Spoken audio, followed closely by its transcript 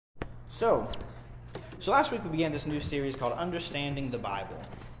So last week we began this new series called Understanding the Bible.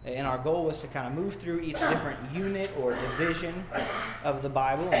 And our goal was to kind of move through each different unit or division of the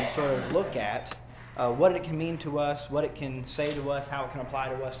Bible and sort of look at what it can mean to us, what it can say to us, how it can apply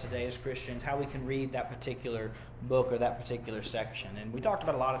to us today as Christians, how we can read that particular book or that particular section. And we talked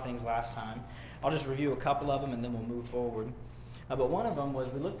about a lot of things last time. I'll just review a couple of them and then we'll move forward. But one of them was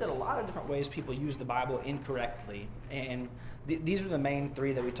we looked at a lot of different ways people use the Bible incorrectly. And these are the main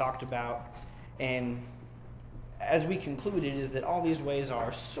three that we talked about. And as we concluded, is that all these ways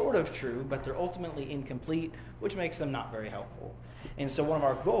are sort of true, but they're ultimately incomplete, which makes them not very helpful. And so one of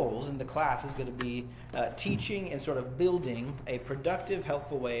our goals in the class is going to be teaching and sort of building a productive,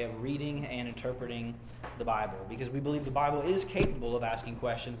 helpful way of reading and interpreting the Bible, because we believe the Bible is capable of asking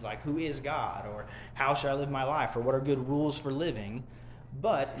questions like, who is God? Or how should I live my life? Or what are good rules for living?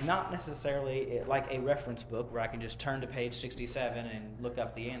 But not necessarily like a reference book where I can just turn to page 67 and look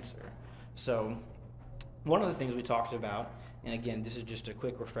up the answer. So one of the things we talked about, and again, this is just a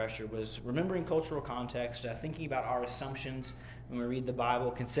quick refresher, was remembering cultural context, thinking about our assumptions when we read the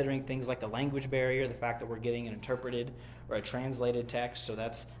Bible, considering things like the language barrier, the fact that we're getting an interpreted or a translated text, so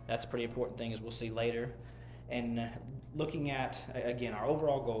that's a pretty important thing, as we'll see later. And looking at, again, our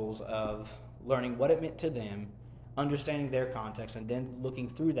overall goals of learning what it meant to them, understanding their context, and then looking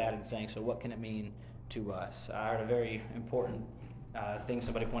through that and saying, so what can it mean to us? I heard a very important thing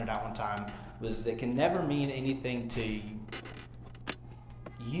somebody pointed out one time, was that it can never mean anything to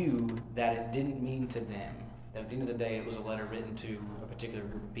you that it didn't mean to them. That at the end of the day, it was a letter written to a particular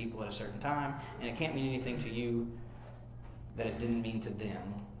group of people at a certain time, and it can't mean anything to you that it didn't mean to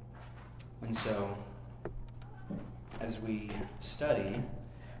them. And so, as we study,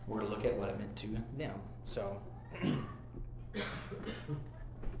 we're going to look at what it meant to them. So, let's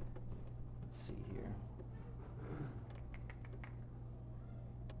see here.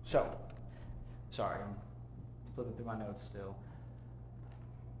 So, sorry, I'm flipping through my notes still.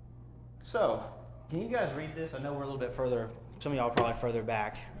 So, can you guys read this? I know we're a little bit further, some of y'all are probably further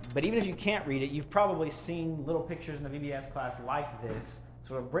back, but even if you can't read it, you've probably seen little pictures in the VBS class like this,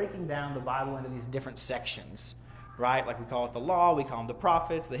 sort of breaking down the Bible into these different sections, right? Like we call it the law, we call them the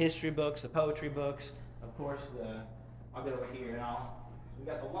prophets, the history books, the poetry books. Of course, I'll get over here now. So we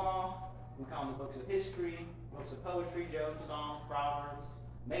got the law, we call them the books of history, books of poetry, Job, Psalms, Proverbs,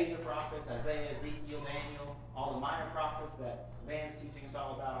 major prophets, Isaiah, Ezekiel, Daniel, all the minor prophets that Van's teaching us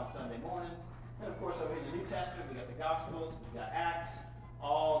all about on Sunday mornings. And of course, over in the New Testament, we got the Gospels, we got Acts,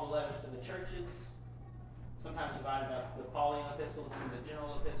 all the letters to the churches, sometimes divided up the Pauline epistles and the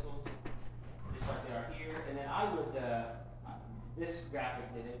general epistles, just like they are here. And then I would, this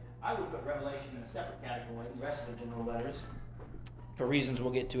graphic did it, I would put Revelation in a separate category, the rest of the general letters, for reasons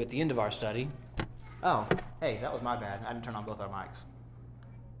we'll get to at the end of our study. Oh, hey, that was my bad. I didn't turn on both our mics.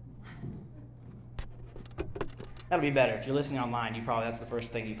 That'll be better. If you're listening online, that's the first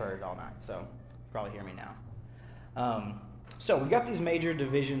thing you've heard all night, so you probably hear me now. So we've got these major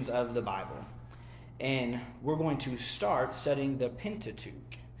divisions of the Bible, and we're going to start studying the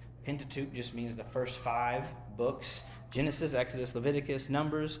Pentateuch. Pentateuch just means the first 5 books: Genesis, Exodus, Leviticus,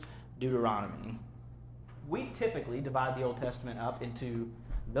 Numbers, Deuteronomy. We typically divide the Old Testament up into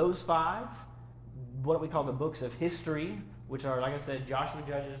those 5, what we call the books of history, which are, like I said, Joshua,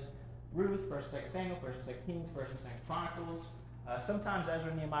 Judges, Ruth, 1st and 2nd Samuel, 1st and 2nd Kings, 1st and 2nd Chronicles. Sometimes Ezra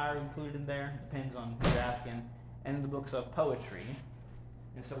and Nehemiah are included in there. Depends on who you're asking. And the books of poetry.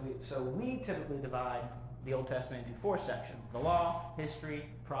 And so we typically divide the Old Testament into 4 sections: the law, history,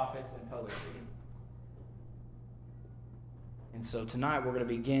 prophets, and poetry. And so tonight we're going to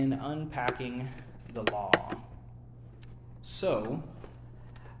begin unpacking the law. So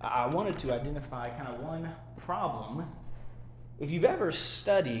I wanted to identify kind of one problem. If you've ever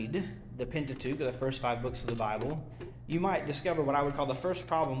studied the Pentateuch, or the first 5 books of the Bible, you might discover what I would call the first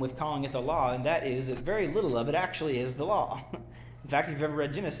problem with calling it the law, and that is that very little of it actually is the law. In fact, if you've ever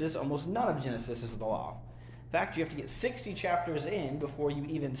read Genesis, almost none of Genesis is the law. In fact, you have to get 60 chapters in before you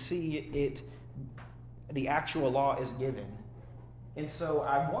even see it, the actual law is given. And so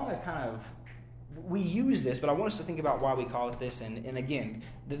I want to we use this, but I want us to think about why we call it this. And again,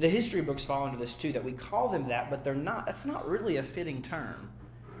 the history books fall into this too, that we call them that, but that's not really a fitting term.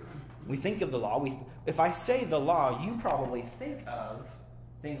 We think of the law. If I say the law, you probably think of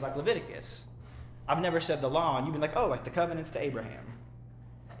things like Leviticus. I've never said the law, and you've been like, oh, like the covenants to Abraham.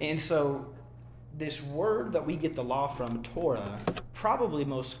 And so this word that we get the law from, Torah, probably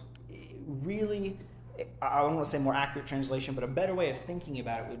I don't want to say more accurate translation, but a better way of thinking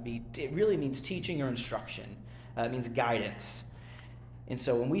about it would be, it really means teaching or instruction. It means guidance. And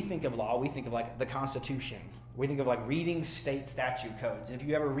so when we think of law, we think of like the Constitution, We think of like reading state statute codes. If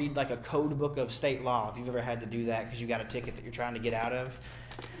you ever read like a code book of state law, if you've ever had to do that because you got a ticket that you're trying to get out of,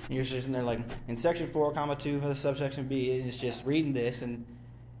 and you're sitting there like, in section 4:2 for the subsection B, it's just reading this, and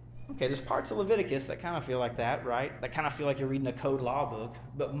okay, there's parts of Leviticus that kind of feel like that, right? That kind of feel like you're reading a code law book,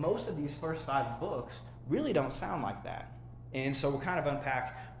 but most of these first 5 books really don't sound like that. And so we'll kind of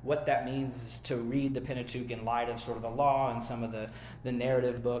unpack what that means to read the Pentateuch in light of sort of the law and some of the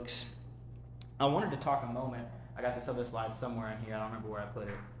narrative books. I wanted to talk a moment. I got this other slide somewhere in here. I don't remember where I put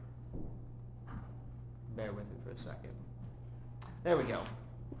it. Bear with me for a second. There we go.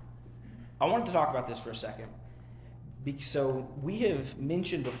 I wanted to talk about this for a second. So we have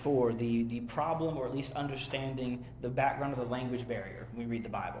mentioned before the problem, or at least understanding the background of the language barrier when we read the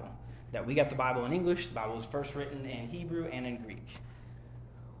Bible. That we got the Bible in English, the Bible was first written in Hebrew and in Greek.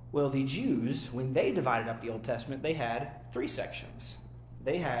 Well, the Jews, when they divided up the Old Testament, they had 3 sections.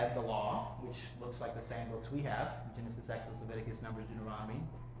 They had the law, which looks like the same books we have, Genesis, Exodus, Leviticus, Numbers, Deuteronomy.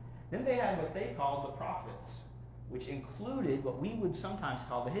 Then they had what they called the prophets, which included what we would sometimes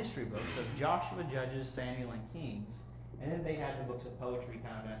call the history books of Joshua, Judges, Samuel, and Kings. And then they had the books of poetry,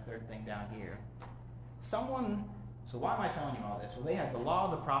 kind of in a third thing down here. So why am I telling you all this? Well, they had the law,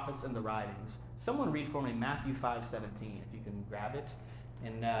 the prophets, and the writings. Someone read for me Matthew 5:17, if you can grab it.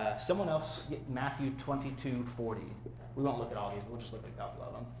 And someone else get Matthew 22:40. We won't look at all these. We'll just look at a couple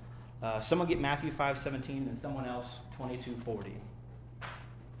of them. Someone get Matthew 5:17, and someone else 22:40.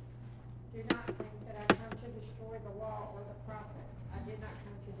 Do not think that I come to destroy the law or the prophets. I did not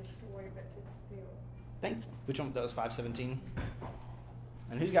come to destroy, but to fulfill. Thank you. Which one was 5:17?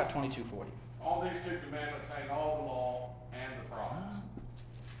 And who's got 22:40? All these 2 commandments hang all the law and the prophets.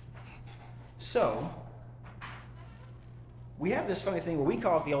 So, we have this funny thing where we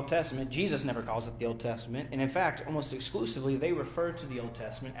call it the Old Testament. Jesus never calls it the Old Testament. And in fact, almost exclusively, they refer to the Old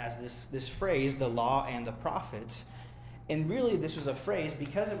Testament as this phrase, the law and the prophets. And really, this was a phrase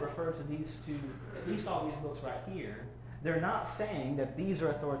because it referred to these 2, at least all these books right here. They're not saying that these are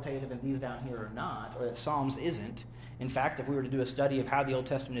authoritative and these down here are not, or that Psalms isn't. In fact, if we were to do a study of how the Old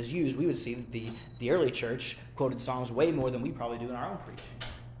Testament is used, we would see that the early church quoted Psalms way more than we probably do in our own preaching.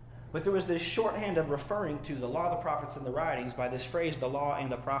 But there was this shorthand of referring to the law, the prophets, and the writings by this phrase, the law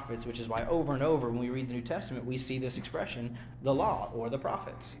and the prophets, which is why over and over when we read the New Testament, we see this expression, the law or the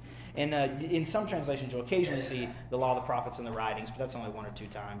prophets. And in some translations, you'll occasionally see the law, the prophets, and the writings, but that's only 1 or 2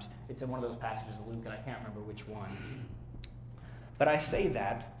 times. It's in one of those passages of Luke, and I can't remember which one. But I say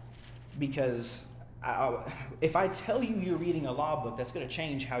that because if I tell you you're reading a law book, that's going to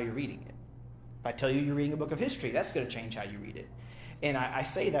change how you're reading it. If I tell you you're reading a book of history, that's going to change how you read it. And I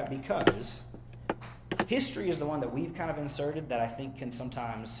say that because history is the one that we've kind of inserted that I think can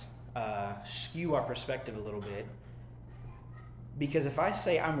sometimes skew our perspective a little bit. Because if I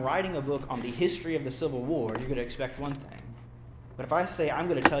say I'm writing a book on the history of the Civil War, you're going to expect one thing. But if I say I'm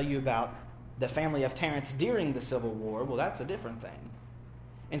going to tell you about the family of Terrence during the Civil War, well, that's a different thing.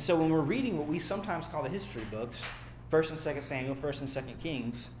 And so when we're reading what we sometimes call the history books, 1st and 2nd Samuel, 1st and 2nd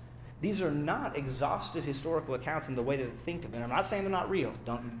Kings, these are not exhaustive historical accounts in the way that they think of them. I'm not saying they're not real.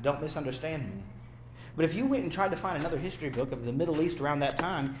 Don't misunderstand me. But if you went and tried to find another history book of the Middle East around that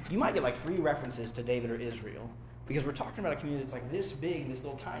time, you might get like 3 references to David or Israel. Because we're talking about a community that's like this big, this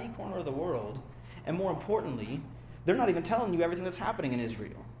little tiny corner of the world. And more importantly, they're not even telling you everything that's happening in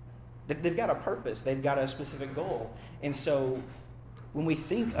Israel. They've got a purpose. They've got a specific goal. And so when we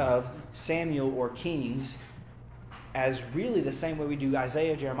think of Samuel or Kings as really the same way we do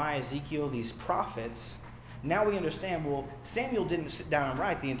Isaiah, Jeremiah, Ezekiel, these prophets, now we understand, well, Samuel didn't sit down and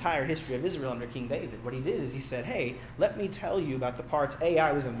write the entire history of Israel under King David. What he did is he said, hey, let me tell you about the parts A,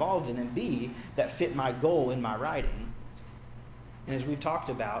 I was involved in, and B, that fit my goal in my writing. And as we've talked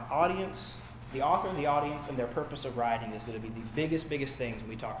about, the author and the audience and their purpose of writing is going to be the biggest things when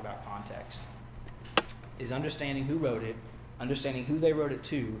we talk about context. Is understanding who wrote it, understanding who they wrote it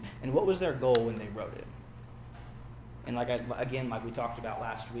to, and what was their goal when they wrote it. And like we talked about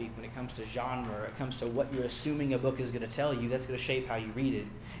last week, when it comes to genre, it comes to what you're assuming a book is going to tell you, that's going to shape how you read it.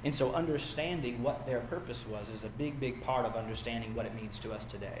 And so understanding what their purpose was is a big part of understanding what it means to us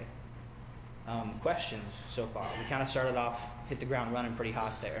today. Questions so far? We kind of started off, hit the ground running pretty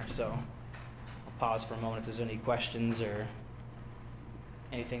hot there, so I'll pause for a moment if there's any questions or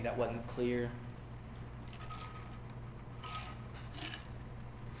anything that wasn't clear.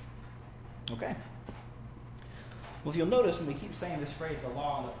 Okay. Well, if you'll notice, when we keep saying this phrase, the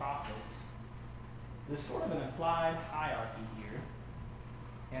law and the prophets, there's sort of an implied hierarchy here,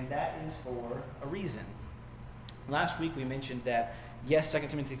 and that is for a reason. Last week we mentioned that, yes, 2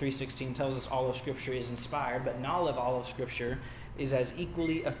 Timothy 3:16 tells us all of Scripture is inspired, but not all of Scripture is as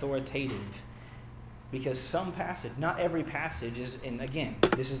equally authoritative. Because some passage, not every passage is, and again,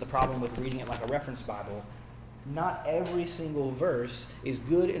 this is the problem with reading it like a reference Bible, not every single verse is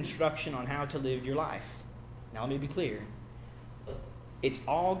good instruction on how to live your life. Now let me be clear. It's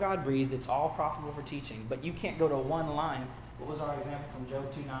all God-breathed, it's all profitable for teaching, but you can't go to one line. What was our example from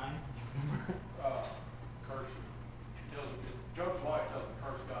Job 2:9? Curse. Job's wife tells him,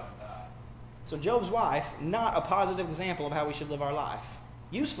 curse God and die. So Job's wife, not a positive example of how we should live our life.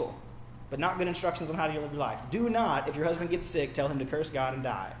 Useful, but not good instructions on how to live your life. Do not, if your husband gets sick, tell him to curse God and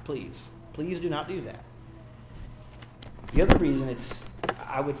die. Please. Please do not do that. The other reason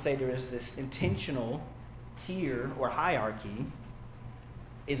I would say there is this intentional tier or hierarchy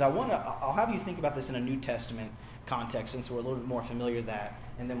is I'll have you think about this in a New Testament context, since we're a little bit more familiar with that,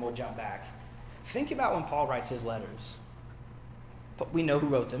 and then we'll jump back. Think about when Paul writes his letters. We know who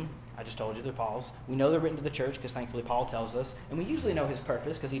wrote them. I just told you they're Paul's. We know they're written to the church because thankfully Paul tells us. And we usually know his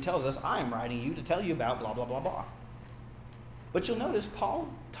purpose because he tells us, I am writing you to tell you about blah, blah, blah, blah. But you'll notice Paul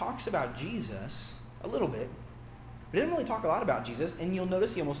talks about Jesus a little bit. But he didn't really talk a lot about Jesus. And you'll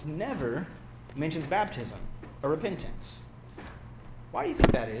notice he almost never mentions baptism or repentance. Why do you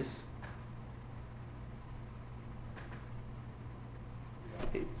think that is?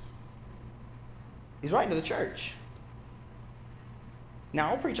 He's writing to the church.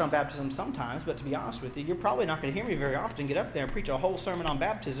 Now, I'll preach on baptism sometimes, but to be honest with you, you're probably not going to hear me very often get up there and preach a whole sermon on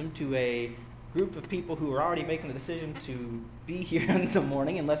baptism to a group of people who are already making the decision to be here in the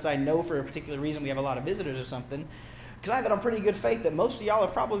morning, unless I know for a particular reason we have a lot of visitors or something, because I have it on pretty good faith that most of y'all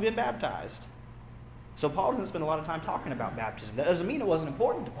have probably been baptized. So Paul doesn't spend a lot of time talking about baptism. That doesn't mean it wasn't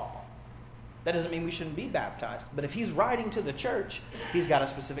important to Paul. That doesn't mean we shouldn't be baptized. But if he's writing to the church, he's got a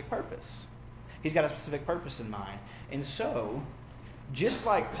specific purpose. He's got a specific purpose in mind. And so, just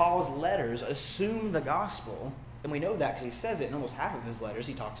like Paul's letters assume the gospel, and we know that because he says it in almost half of his letters,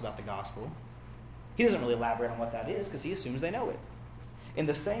 he talks about the gospel. He doesn't really elaborate on what that is because he assumes they know it. In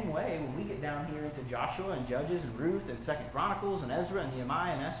the same way, when we get down here into Joshua and Judges and Ruth and 2 Chronicles and Ezra and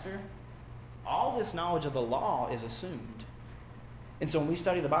Nehemiah and Esther, all this knowledge of the law is assumed. And so when we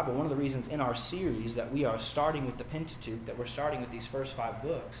study the Bible, one of the reasons in our series that we are starting with the Pentateuch, that we're starting with these first 5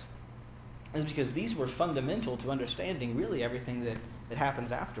 books, is because these were fundamental to understanding really everything that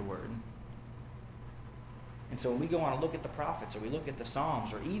happens afterward. And so when we go on and look at the prophets, or we look at the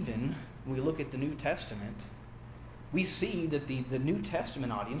Psalms, or even when we look at the New Testament, we see that the New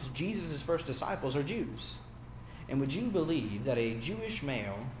Testament audience, Jesus' first disciples, are Jews. And would you believe that a Jewish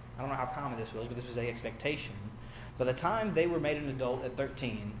male, I don't know how common this was, but this was an expectation, by the time they were made an adult at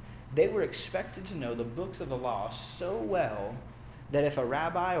 13, they were expected to know the books of the law so well that if a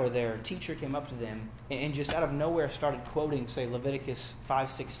rabbi or their teacher came up to them and just out of nowhere started quoting, say, Leviticus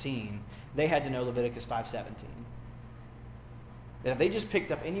 5:16, they had to know Leviticus 5:17. That if they just picked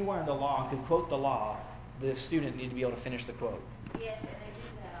up anywhere in the law and could quote the law, the student needed to be able to finish the quote. Yes, and they do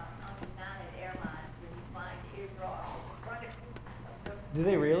that on United Airlines when you fly to Israel in front of Do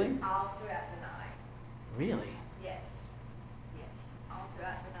they really? all throughout the night. Really? Yes. Yes. All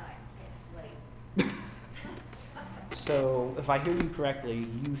throughout the night. Can't sleep. So, if I hear you correctly,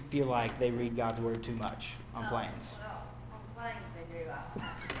 you feel like they read God's Word too much on planes. Well, on planes they do.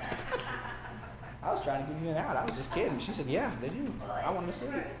 I was trying to give you an out. I was just kidding. She said, yeah, they do. Well, I want to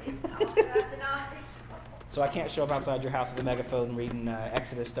sleep. It's all throughout the night. So I can't show up outside your house with a megaphone reading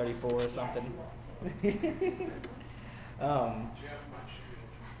Exodus 34 or something. Jeff might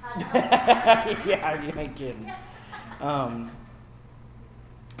shoot it. Yeah, you ain't kidding.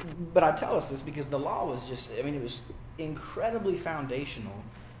 But I tell us this because the law was it was incredibly foundational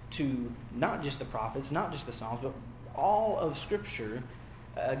to not just the prophets, not just the Psalms, but all of Scripture.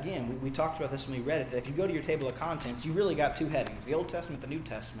 Again, we talked about this when we read it, that if you go to your table of contents, you really got 2 headings, the Old Testament, the New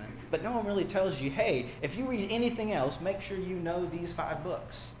Testament. But no one really tells you, hey, if you read anything else, make sure you know these 5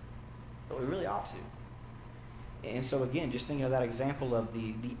 books. But we really ought to. And so again, just thinking of that example of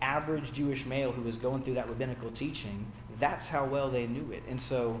the average Jewish male who was going through that rabbinical teaching, that's how well they knew it. And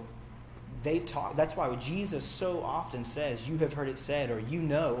so that's why Jesus so often says, you have heard it said, or you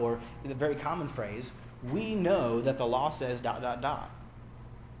know, or the very common phrase, we know that the law says ...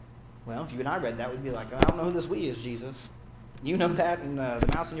 Well, if you and I read that, we'd be like, I don't know who this we is, Jesus. You know that, and the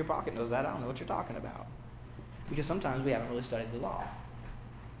mouse in your pocket knows that. I don't know what you're talking about. Because sometimes we haven't really studied the law.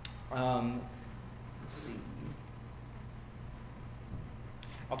 Let's see.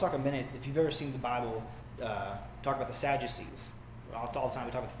 I'll talk a minute, if you've ever seen the Bible, talk about the Sadducees. All the time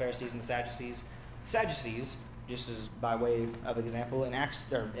we talk about the Pharisees and the Sadducees. Sadducees, just as by way of example, in Acts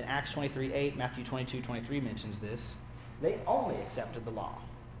 23:8, Matthew 22:23 mentions this. They only accepted the law.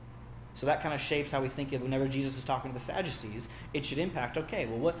 So that kind of shapes how we think of whenever Jesus is talking to the Sadducees. It should impact, okay,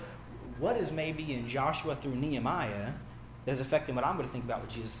 well, what is maybe in Joshua through Nehemiah that is affecting what I'm going to think about what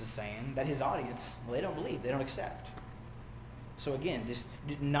Jesus is saying, that his audience, well, they don't believe, they don't accept. So again, this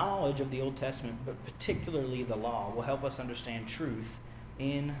knowledge of the Old Testament, but particularly the law, will help us understand truth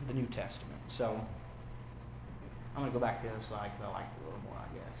in the New Testament. So I'm going to go back to the other slide because I liked it a little more,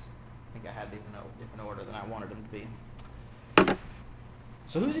 I guess. I think I had these in a different order than I wanted them to be.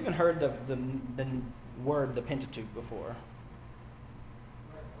 So who's even heard the word, the Pentateuch, before?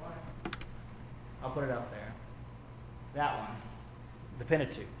 I'll put it up there. That one. The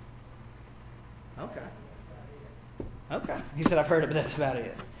Pentateuch. Okay. He said, I've heard it, but that's about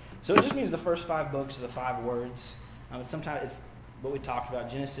it. So it just means the first 5 books or the 5 words. Sometimes it's what we talked about,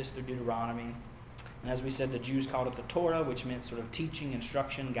 Genesis through Deuteronomy. And as we said, the Jews called it the Torah, which meant sort of teaching,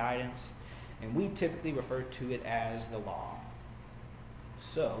 instruction, guidance. And we typically refer to it as the law.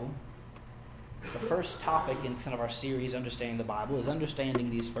 So, the first topic in kind of our series, Understanding the Bible, is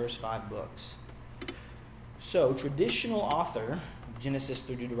understanding these first 5 books. So, traditional author, Genesis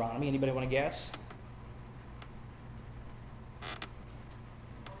through Deuteronomy, anybody want to guess?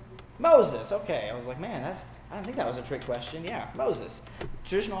 Moses. Okay, I was like, man, I didn't think that was a trick question. Yeah, Moses.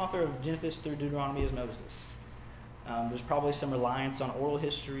 Traditional author of Genesis through Deuteronomy is Moses. There's probably some reliance on oral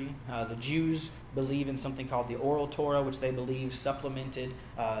history. The Jews believe in something called the Oral Torah, which they believe supplemented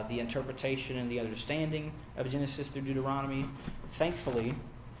the interpretation and the understanding of Genesis through Deuteronomy. Thankfully,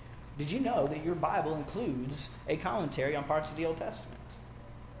 did you know that your Bible includes a commentary on parts of the Old Testament?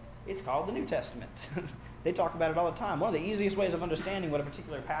 It's called the New Testament. They talk about it all the time. One of the easiest ways of understanding what a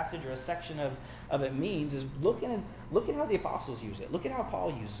particular passage or a section of it means is look at how the apostles use it. Look at how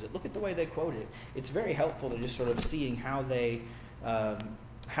Paul uses it. Look at the way they quote it. It's very helpful to just sort of seeing how they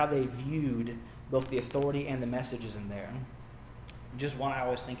viewed both the authority and the messages in there. Just one I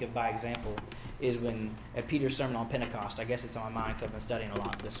always think of by example is when at Peter's sermon on Pentecost. I guess it's on my mind because I've been studying a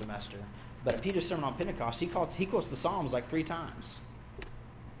lot this semester. But at Peter's sermon on Pentecost, he quotes the Psalms like 3 times.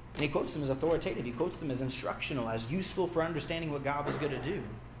 And he quotes them as authoritative. He quotes them as instructional, as useful for understanding what God was going to do.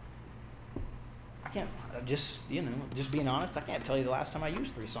 I can't, just being honest, I can't tell you the last time I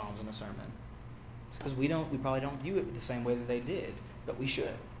used 3 Psalms in a sermon. It's because we probably don't view it the same way that they did. But we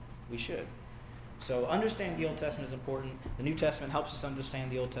should. We should. So understanding the Old Testament is important. The New Testament helps us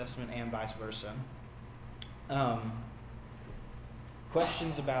understand the Old Testament and vice versa.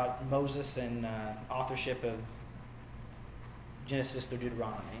 Questions about Moses and authorship of Genesis through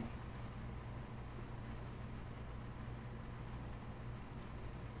Deuteronomy.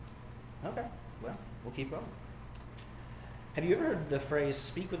 Okay, well, we'll keep going. Have you ever heard the phrase,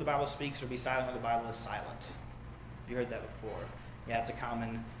 speak when the Bible speaks or be silent when the Bible is silent? Have you heard that before? Yeah, it's a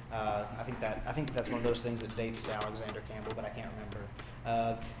common, I think that's one of those things that dates to Alexander Campbell, but I can't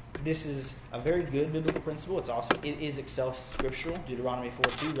remember. This is a very good biblical principle. It is itself scriptural. Deuteronomy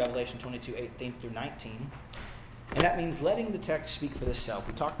 4:2, Revelation 22:18 through 19. And that means letting the text speak for itself.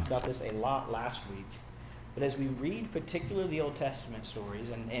 We talked about this a lot last week. But as we read particularly the Old Testament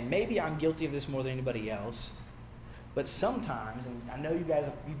stories, and maybe I'm guilty of this more than anybody else, but sometimes, and I know you guys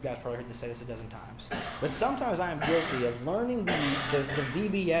probably heard me say this a dozen times, but sometimes I am guilty of learning the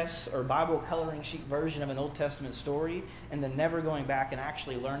VBS or Bible coloring sheet version of an Old Testament story and then never going back and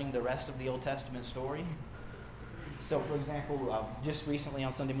actually learning the rest of the Old Testament story. So, for example, just recently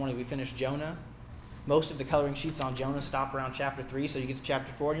on Sunday morning we finished Jonah. Most of the coloring sheets on Jonah stop around chapter 3, so you get to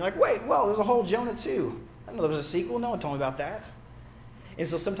chapter 4, and you're like, wait, whoa, there's a whole Jonah 2. I didn't know there was a sequel. No one told me about that. And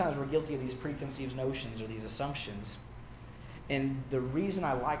so sometimes we're guilty of these preconceived notions or these assumptions. And the reason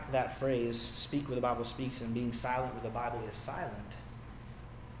I like that phrase, speak where the Bible speaks and being silent where the Bible is silent,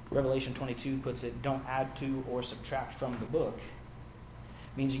 Revelation 22 puts it, don't add to or subtract from the book,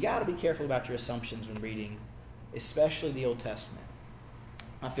 means you got to be careful about your assumptions when reading, especially the Old Testament.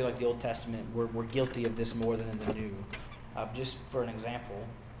 I feel like the Old Testament, we're guilty of this more than in the New. Just for an example,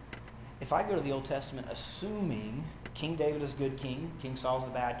 if I go to the Old Testament assuming King David is a good king, King Saul's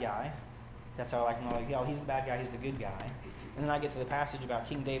the bad guy, that's how I like him. I'm like, yeah, he's the bad guy, he's the good guy. And then I get to the passage about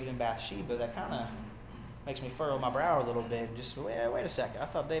King David and Bathsheba, that kind of makes me furrow my brow a little bit. Just, wait a second, I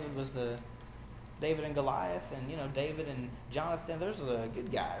thought David was David and Goliath, and David and Jonathan, those are the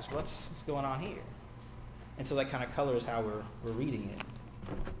good guys. What's going on here? And so that kind of colors how we're reading it.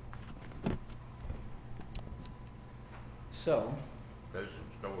 So, there's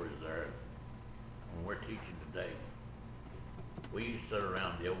some stories there. When we're teaching today, we used to sit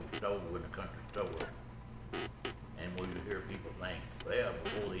around the old stove in the country store, and we would hear people saying, well,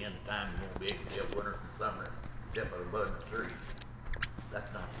 before the end of time, you won't be able to get winter from summer, except for the bud and trees.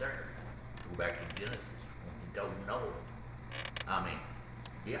 That's not there. Go back to Genesis, when he told Noah.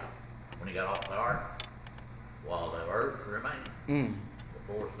 When he got off the ark, while the earth remained,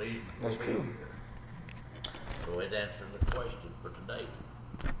 4 seasons. That's true. So it answers the question for today.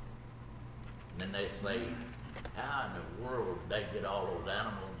 And then they say, how in the world did they get all those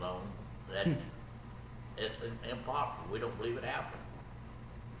animals on? It's impossible. We don't believe it happened.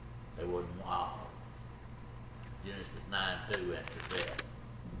 They wasn't wild. Genesis 9:2 answers that.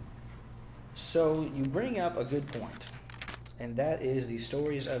 So you bring up a good point, and that is the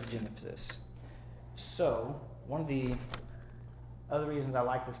stories of Genesis. So one of the other reasons I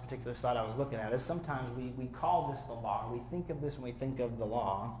like this particular slide I was looking at is sometimes we call this the law. We think of this when we think of the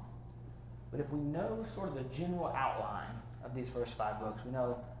law. But if we know sort of the general outline of these first 5 books, we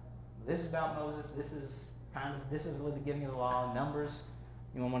know this is about Moses, this is really the giving of the law. Numbers,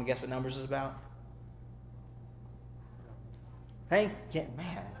 you want to guess what Numbers is about? Hey,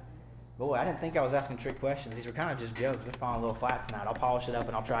 man. Boy, I didn't think I was asking trick questions. These were kind of just jokes. They're falling a little flat tonight. I'll polish it up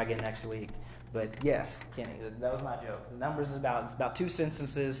and I'll try again next week. But yes, Kenny, that was my joke. The Numbers is about 2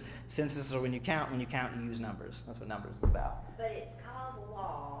 censuses. Censuses are when you count, you use numbers. That's what Numbers is about. But it's called the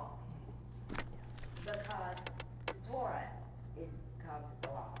law because the Torah calls it the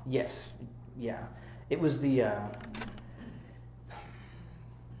law. Yes, yeah. It was the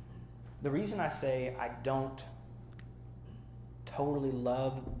reason I say I don't totally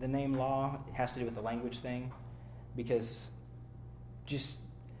love the name law, it has to do with the language thing, because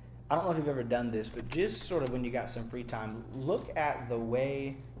I don't know if you've ever done this, but just sort of when you got some free time, look at the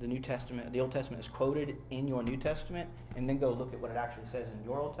way the Old Testament is quoted in your New Testament, and then go look at what it actually says in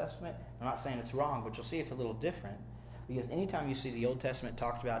your Old Testament. I'm not saying it's wrong, but you'll see it's a little different, because anytime you see the Old Testament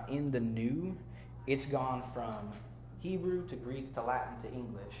talked about in the New, it's gone from Hebrew to Greek to Latin to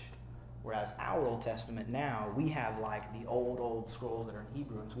English. Whereas our Old Testament now, we have like the old scrolls that are in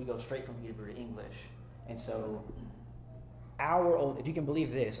Hebrew, and so we go straight from Hebrew to English. And so if you can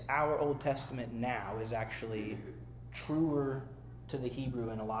believe this, our Old Testament now is actually truer to the Hebrew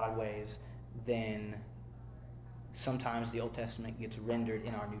in a lot of ways than sometimes the Old Testament gets rendered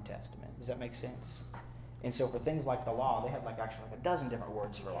in our New Testament. Does that make sense? And so for things like the law, they had actually a dozen different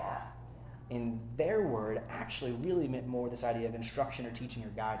words for law. And their word actually really meant more this idea of instruction or teaching or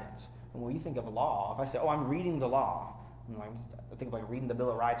guidance. And when you think of law, if I say, I'm reading the law, I think of reading the Bill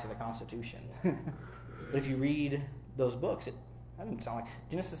of Rights or the Constitution. But if you read those books, that doesn't sound like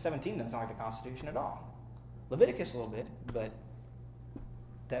Genesis 17 doesn't sound like the Constitution at all. Leviticus a little bit, but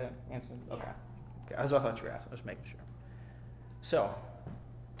that answer, okay. That's what I thought you were asking. I was just making sure. So,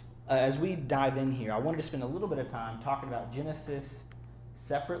 as we dive in here, I wanted to spend a little bit of time talking about Genesis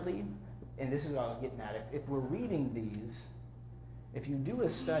separately, and this is what I was getting at. If we're reading these, if you do a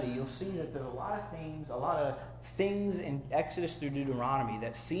study, you'll see that there's a lot of things in Exodus through Deuteronomy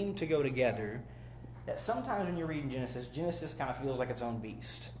that seem to go together, that sometimes when you're reading Genesis kind of feels like its own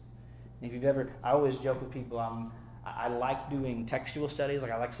beast. And if I always joke with people, I like doing textual studies.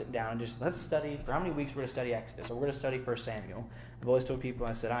 I like sitting down and just, let's study, for how many weeks we're going to study Exodus, or we're going to study 1 Samuel. I've always told people,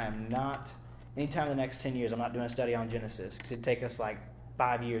 I said, I am not, anytime in the next 10 years, I'm not doing a study on Genesis, because it'd take us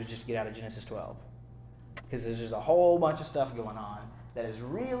 5 years just to get out of Genesis 12. Because there's just a whole bunch of stuff going on that is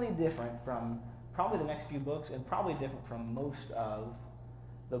really different from probably the next few books, and probably different from most of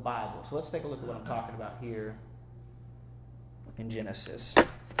the Bible. So let's take a look at what I'm talking about here in Genesis.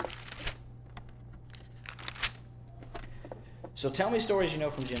 So tell me stories you know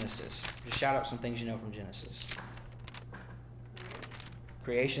from Genesis. Just shout out some things you know from Genesis.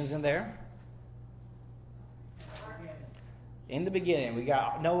 Creation's in there. In the beginning, we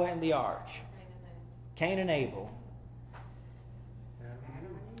got Noah and the ark. Cain and Abel.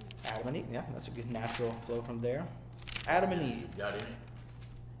 Adam and Eve. Yeah, that's a good natural flow from there. Adam and Eve. Got in it?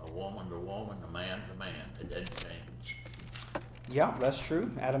 A woman to woman, a man to man. It doesn't change. Yeah, that's true.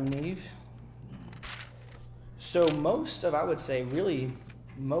 Adam and Eve. So most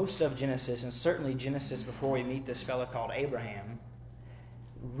of Genesis, and certainly Genesis before we meet this fellow called Abraham,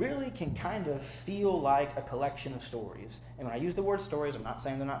 really can kind of feel like a collection of stories. And when I use the word stories, I'm not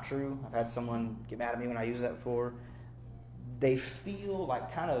saying they're not true. I've had someone get mad at me when I use that before. They feel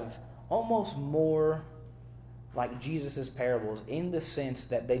like kind of almost more like Jesus' parables, in the sense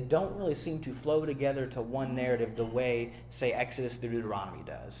that they don't really seem to flow together to one narrative the way, say, Exodus through Deuteronomy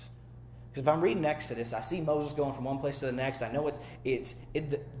does. Because if I'm reading Exodus, I see Moses going from one place to the next. I know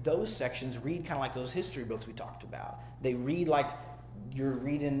those sections read kind of like those history books we talked about. They read like you're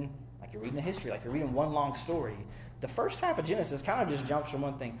reading a history, like you're reading one long story. The first half of Genesis kind of just jumps from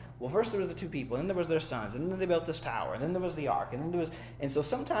one thing. Well, first there was the 2 people, and then there was their sons, and then they built this tower, and then there was the ark, and so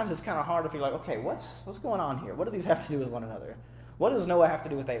sometimes it's kind of hard to feel like, okay, what's going on here? What do these have to do with one another? What does Noah have to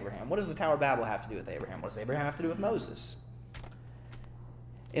do with Abraham? What does the Tower of Babel have to do with Abraham? What does Abraham have to do with Moses?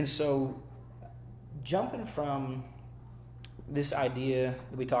 And so, jumping from this idea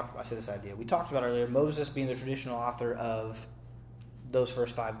that we talked about earlier, Moses being the traditional author of those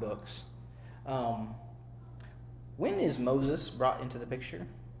first 5 books. When is Moses brought into the picture?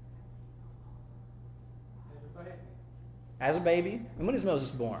 As a baby. And when is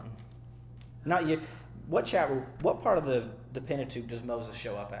Moses born? Not yet. What part of the Pentateuch does Moses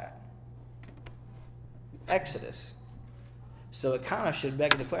show up at? Exodus. So it kind of should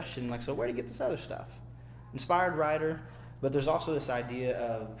beg the question, like, so where do you get this other stuff? Inspired writer, but there's also this idea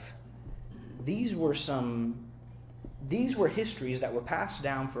of these were histories that were passed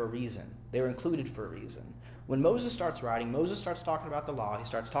down for a reason. They were included for a reason. When Moses starts writing, Moses starts talking about the law, he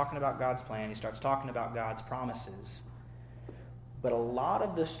starts talking about God's plan, he starts talking about God's promises. But a lot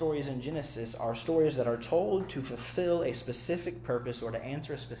of the stories in Genesis are stories that are told to fulfill a specific purpose or to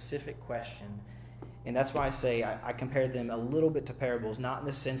answer a specific question. And that's why I say I compare them a little bit to parables, not in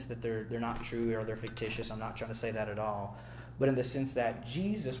the sense that they're not true or they're fictitious. I'm not trying to say that at all. But in the sense that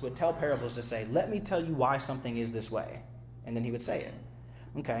Jesus would tell parables to say, let me tell you why something is this way. And then he would say it.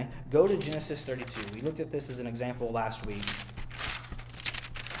 Okay, go to Genesis 32. We looked at this as an example last week.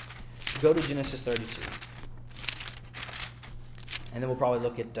 Go to Genesis 32. And then we'll probably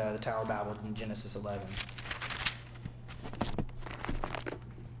look at the Tower of Babel in Genesis 11.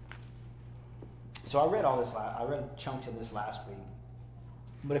 So I read I read chunks of this last week.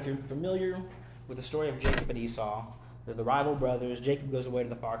 But if you're familiar with the story of Jacob and Esau, they're the rival brothers. Jacob goes away to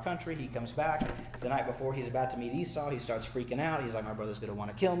the far country. He comes back. The night before he's about to meet Esau, he starts freaking out. He's like, my brother's going to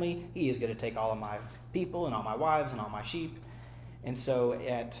want to kill me. He is going to take all of my people and all my wives and all my sheep. And so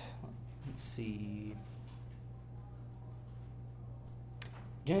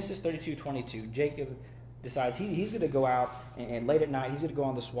Genesis 32:22, Jacob decides he's going to go out and late at night he's going to go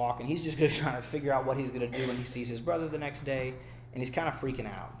on this walk and he's just going to try to figure out what he's going to do when he sees his brother the next day, and he's kind of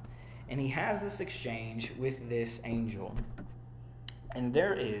freaking out. And he has this exchange with this angel. And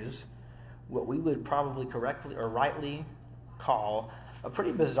there is what we would probably correctly or rightly call a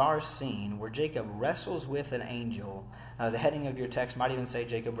pretty bizarre scene where Jacob wrestles with an angel. The heading of your text might even say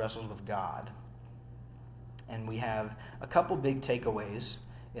Jacob wrestles with God. And we have a couple big takeaways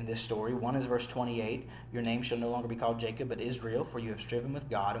in this story. One is verse 28. Your name shall no longer be called Jacob, but Israel, for you have striven with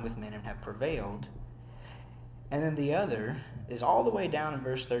God and with men and have prevailed. And then the other is all the way down in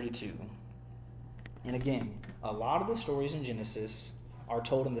verse 32. And again, a lot of the stories in Genesis are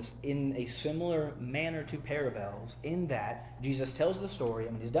told in a similar manner to parables, in that Jesus tells the story,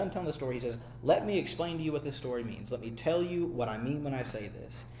 and when he's done telling the story, he says, let me explain to you what this story means. Let me tell you what I mean when I say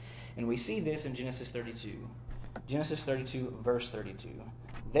this. And we see this in Genesis 32. Genesis 32, verse 32.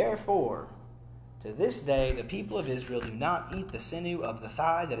 Therefore, to this day, the people of Israel do not eat the sinew of the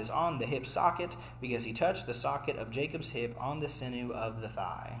thigh that is on the hip socket, because he touched the socket of Jacob's hip on the sinew of the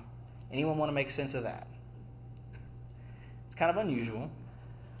thigh. Anyone want to make sense of that? It's kind of unusual,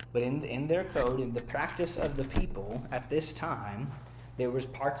 but in their code, in the practice of the people at this time, there was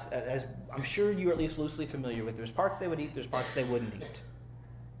parts, as I'm sure you're at least loosely familiar with, there's parts they would eat, there's parts they wouldn't eat.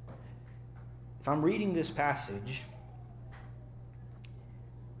 If I'm reading this passage,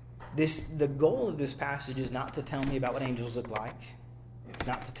 the goal of this passage is not to tell me about what angels look like. It's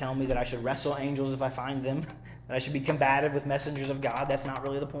not to tell me that I should wrestle angels if I find them, that I should be combative with messengers of God. That's not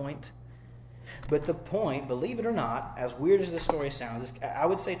really the point. But the point, believe it or not, as weird as this story sounds, I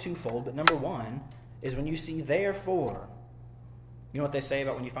would say twofold, but number one is when you see therefore. You know what they say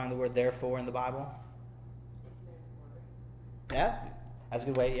about when you find the word therefore in the Bible? Yeah, that's a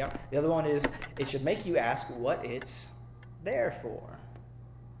good way, yeah. The other one is it should make you ask what it's there for.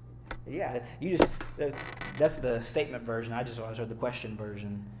 Yeah, that's the statement version. I just always heard the question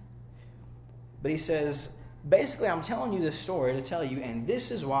version. But he says, basically, I'm telling you this story to tell you, and this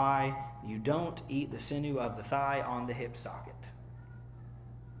is why you don't eat the sinew of the thigh on the hip socket.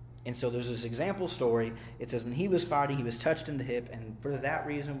 And so there's this example story. It says when he was fighting, he was touched in the hip, and for that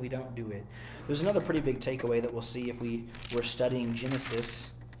reason, we don't do it. There's another pretty big takeaway that we'll see if we were studying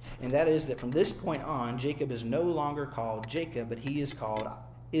Genesis, and that is that from this point on, Jacob is no longer called Jacob, but he is called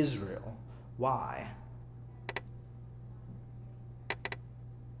Israel. Why?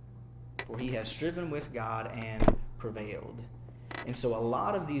 For he has striven with God and prevailed. And so a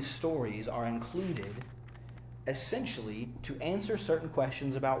lot of these stories are included essentially to answer certain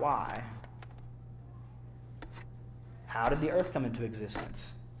questions about why. How did the earth come into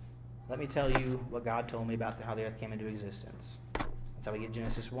existence? Let me tell you what God told me about how the earth came into existence. That's how we get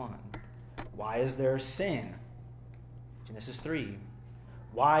Genesis 1. Why is there sin? Genesis 3.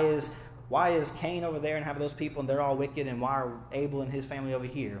 Why is Cain over there and have those people and they're all wicked, and why are Abel and his family over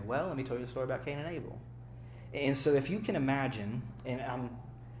here? Well, let me tell you the story about Cain and Abel. And so if you can imagine, and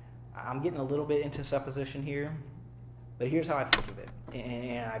I'm getting a little bit into supposition here, But here's how I think of it,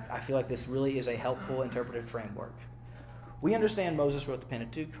 and I feel like this really is a helpful interpretive framework. We understand Moses wrote the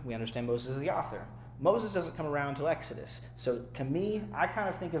Pentateuch. We understand Moses is the author. Moses doesn't come around until Exodus. So to me, I kind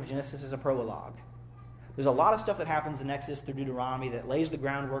of think of Genesis as a prologue. There's a lot of stuff that happens in Exodus through Deuteronomy that lays the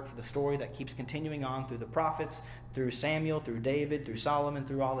groundwork for the story that keeps continuing on through the prophets, through Samuel, through David, through Solomon,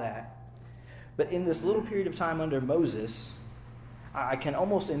 through all that. But in this little period of time under Moses, I can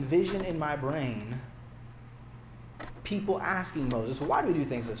almost envision in my brain people asking Moses, well, why do we do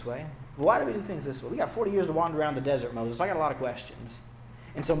things this way? Why do we do things this way? We got 40 years to wander around the desert, Moses. I got a lot of questions.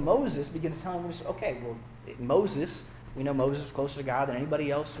 And so Moses begins telling them, okay, well, Moses, we know Moses was closer to God than anybody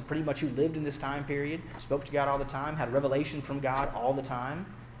else, so pretty much who lived in this time period, spoke to God all the time, had revelation from God all the time.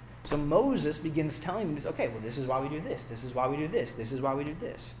 So Moses begins telling them, okay, well, this is why we do this. This is why we do this. This is why we do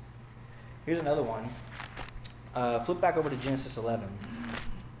this. Here's another one. Flip back over to Genesis 11.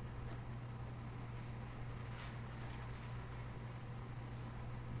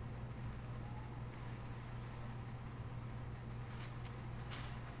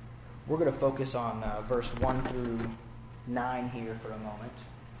 We're going to focus on verse 1 through 9 here for a moment.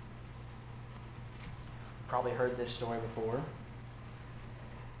 Probably heard this story before.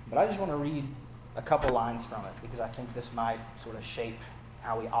 But I just want to read a couple lines from it because I think this might sort of shape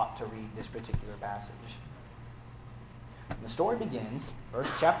how we ought to read this particular passage. And the story begins,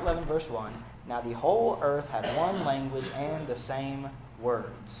 chapter 11, verse 1. Now the whole earth had one language and the same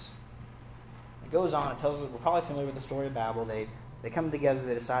words. It goes on, it tells us, we're probably familiar with the story of Babel. They come together,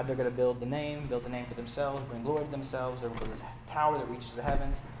 they decide they're going to build a name for themselves, bring glory to themselves. They're going to build this tower that reaches the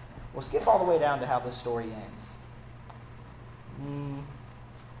heavens. We'll skip all the way down to how this story ends.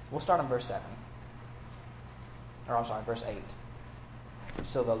 We'll start on verse 7. Verse 8.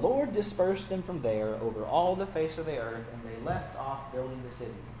 So the Lord dispersed them from there over all the face of the earth, and they left off building the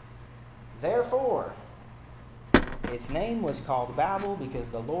city. Therefore, its name was called Babel, because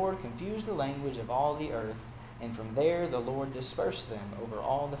the Lord confused the language of all the earth, and from there the Lord dispersed them over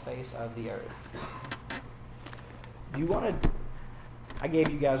all the face of the earth. I gave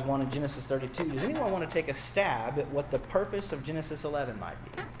you guys one in Genesis 32. Does anyone want to take a stab at what the purpose of Genesis 11 might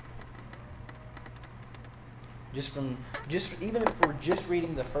be? Even if we're just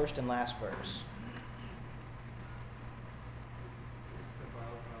reading the first and last verse.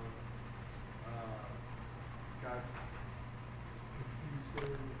 It's about how God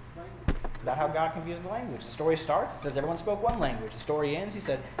confused the language. It's about how God confused the language. The story starts, it says everyone spoke one language. The story ends, he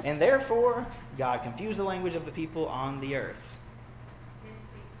said, and therefore God confused the language of the people on the earth. This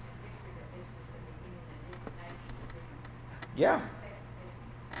speaks to a picture that this was the beginning of different nations, different Yeah,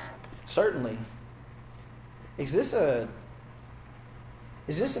 sects, certainly. Is this an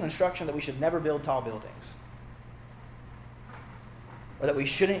instruction that we should never build tall buildings? Or that we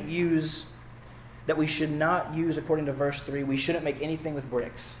shouldn't use, that we should not use, according to verse 3, we shouldn't make anything with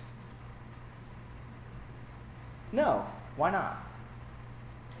bricks? No. Why not?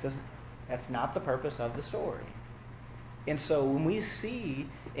 Because that's not the purpose of the story. And so when we see,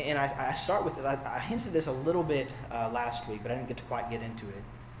 and I start with this, I hinted this a little bit last week, but I didn't get to quite get into it.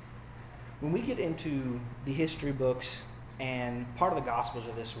 When we get into the history books, and part of the Gospels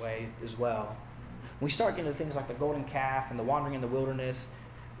are this way as well, when we start getting into things like the golden calf and the wandering in the wilderness,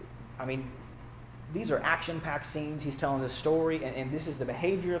 I mean, these are action-packed scenes. He's telling this story, and this is the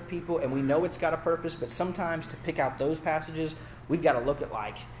behavior of people, and we know it's got a purpose, but sometimes to pick out those passages, we've got to look at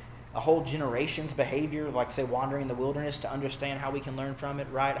like a whole generation's behavior, like say wandering in the wilderness, to understand how we can learn from it,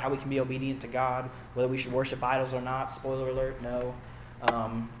 right? How we can be obedient to God, whether we should worship idols or not. Spoiler alert, no.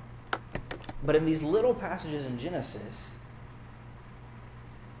 But in these little passages in Genesis,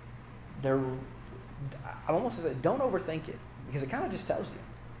 I'm almost going to say, don't overthink it, because it kind of just tells you.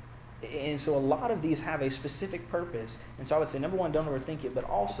 And so a lot of these have a specific purpose. And so I would say, number one, don't overthink it, but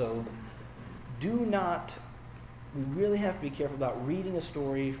also we really have to be careful about reading a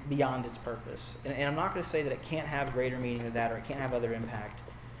story beyond its purpose. And I'm not going to say that it can't have greater meaning than that, or it can't have other impact.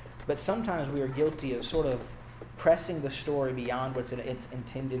 But sometimes we are guilty of sort of pressing the story beyond what its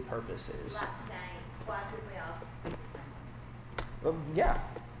intended purpose is. like saying, why could we all just speak the same language? Well, yeah.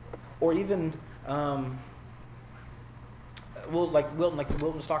 Or even, like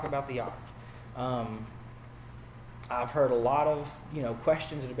Wilton's talking about the ark. I've heard a lot of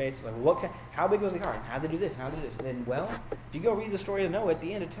questions and debates like, how big was the ark? How did they do this? How did they do this? And well, if you go read the story of Noah, at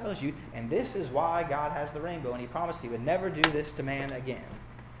the end it tells you, and this is why God has the rainbow, and He promised He would never do this to man again.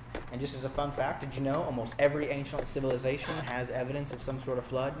 And just as a fun fact, did you know almost every ancient civilization has evidence of some sort of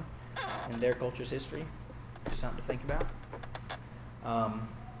flood in their culture's history? Just something to think about. The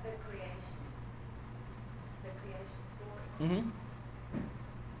creation story. Mm-hmm. Is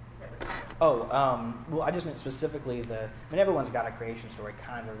that what Well, I just meant specifically everyone's got a creation story,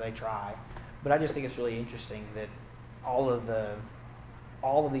 kind of, they try. But I just think it's really interesting that all of the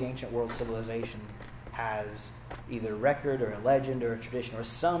ancient world civilization has either record or a legend or a tradition or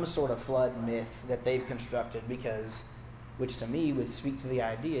some sort of flood myth that they've constructed which to me would speak to the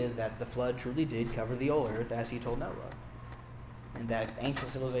idea that the flood truly did cover the whole earth as he told Noah. And that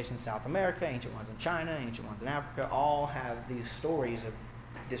ancient civilizations in South America, ancient ones in China, ancient ones in Africa, all have these stories of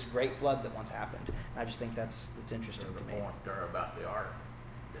this great flood that once happened. And I just think it's interesting There's to a me. point there about the ark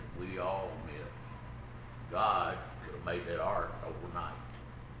that we all miss. God could have made that ark overnight,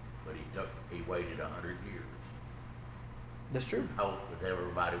 but he waited 100 years. That's true. Hoped that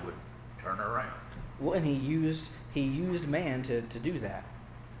everybody would turn around. Well, and he used man to do that.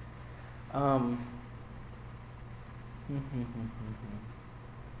 I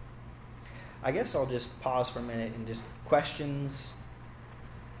guess I'll just pause for a minute and just questions,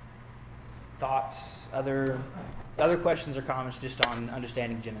 thoughts, other questions or comments just on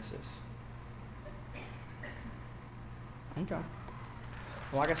understanding Genesis. Okay.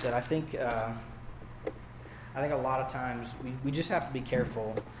 Well, like I said, I think a lot of times we just have to be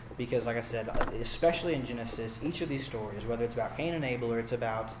careful because, like I said, especially in Genesis, each of these stories, whether it's about Cain and Abel or it's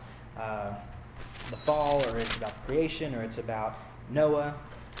about the fall or it's about the creation or it's about Noah,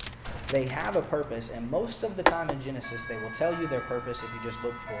 they have a purpose, and most of the time in Genesis they will tell you their purpose if you just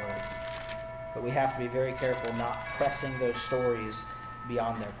look for it. But we have to be very careful not pressing those stories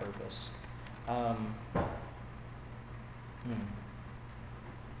beyond their purpose.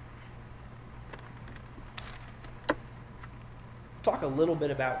 Talk a little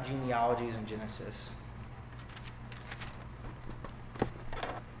bit about genealogies in Genesis.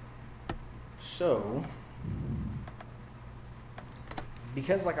 So,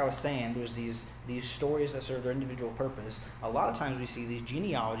 because like I was saying, there's these stories that serve their individual purpose, a lot of times we see these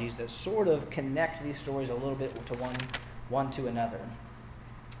genealogies that sort of connect these stories a little bit to one to another.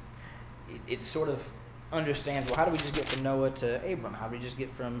 It sort of understands, well, how do we just get from Noah to Abram? How do we just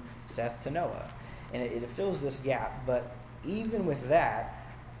get from Seth to Noah? And it fills this gap, but even with that,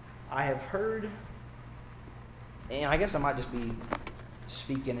 I have heard, and I guess I might just be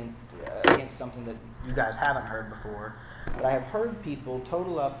speaking against something that you guys haven't heard before, but I have heard people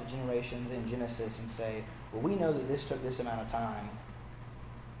total up the generations in Genesis and say, well, we know that this took this amount of time.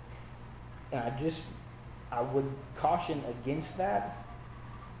 And I would caution against that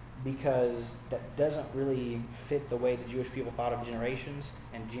because that doesn't really fit the way the Jewish people thought of generations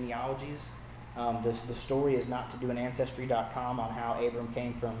and genealogies. The story is not to do an Ancestry.com on how Abram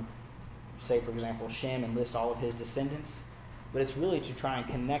came from, say, for example, Shem and list all of his descendants. But it's really to try and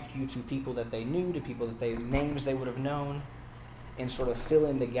connect you to people that they knew, to people that names they would have known, and sort of fill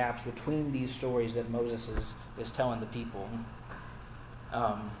in the gaps between these stories that Moses is telling the people.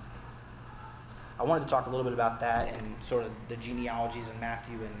 I wanted to talk a little bit about that and sort of the genealogies in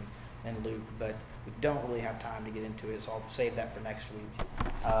Matthew and Luke, but we don't really have time to get into it, so I'll save that for next week.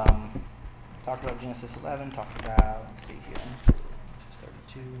 Talked about Genesis 11, talked about, let's see here,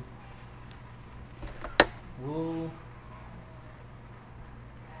 32.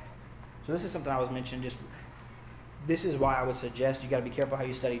 So this is something I was mentioning, this is why I would suggest you got to be careful how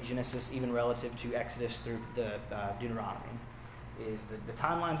you study Genesis, even relative to Exodus through the Deuteronomy. Is the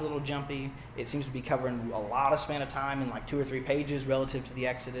timeline's a little jumpy. It seems to be covering a lot of span of time in like 2 or 3 pages relative to the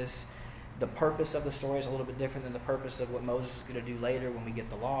Exodus. The purpose of the story is a little bit different than the purpose of what Moses is going to do later when we get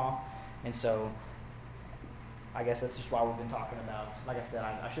the law. And so I guess that's just why we've been talking about, like I said,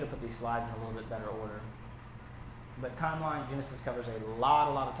 I should have put these slides in a little bit better order. But timeline, Genesis covers a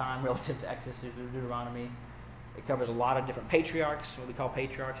lot of time relative to Exodus through Deuteronomy. It covers a lot of different patriarchs, what we call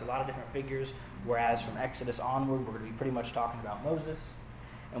patriarchs, a lot of different figures, whereas from Exodus onward, we're going to be pretty much talking about Moses.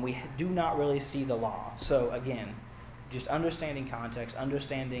 And we do not really see the law. So again, just understanding context,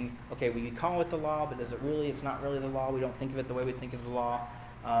 understanding, okay, we call it the law, but it's not really the law. We don't think of it the way we think of the law.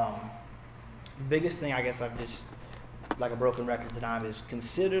 The biggest thing, I guess I've just, like a broken record tonight, is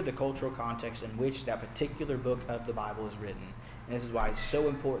consider the cultural context in which that particular book of the Bible is written. And this is why it's so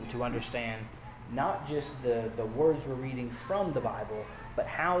important to understand not just the words we're reading from the Bible, but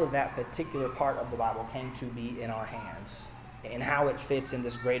how that particular part of the Bible came to be in our hands and how it fits in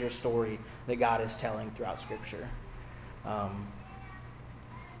this greater story that God is telling throughout Scripture.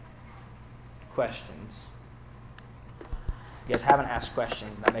 Questions? You guys haven't asked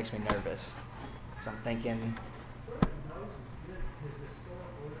questions, and that makes me nervous. Because I'm thinking... Where did Moses get his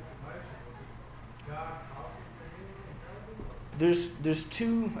historical information? Was it God talking to him and telling him? There's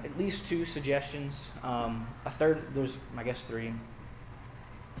at least two suggestions. A third, there's, I guess, 3.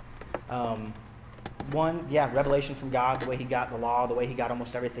 one, yeah, revelation from God, the way he got the law, the way he got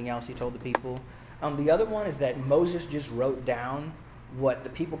almost everything else he told the people. The other one is that Moses just wrote down what the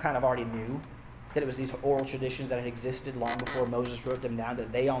people kind of already knew, that it was these oral traditions that had existed long before Moses wrote them down,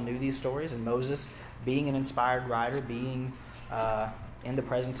 that they all knew these stories, and Moses, being an inspired writer, being in the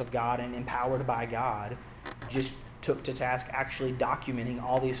presence of God and empowered by God, just took to task actually documenting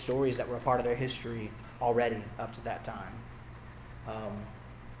all these stories that were a part of their history already up to that time.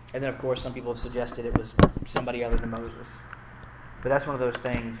 And then, of course, some people have suggested it was somebody other than Moses. But that's one of those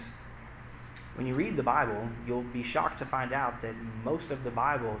things. When you read the Bible, you'll be shocked to find out that most of the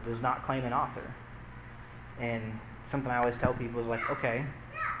Bible does not claim an author. And something I always tell people is like, okay,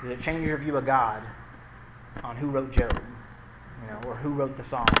 does it change your view of God on who wrote Job? Or who wrote the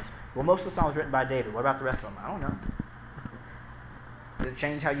Psalms? Well, most of the Psalms were written by David. What about the rest of them? I don't know. Does it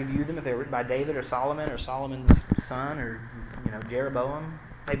change how you view them if they were written by David or Solomon or Solomon's son or, Jeroboam?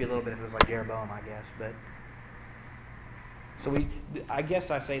 Maybe a little bit if it was like Jeroboam, I guess. But so I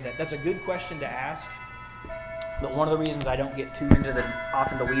guess I say that's a good question to ask. But one of the reasons I don't get too into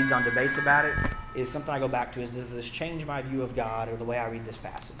off in the weeds on debates about it is something I go back to is, does this change my view of God or the way I read this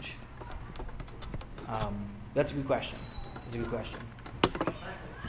passage? That's a good question. It's a good question.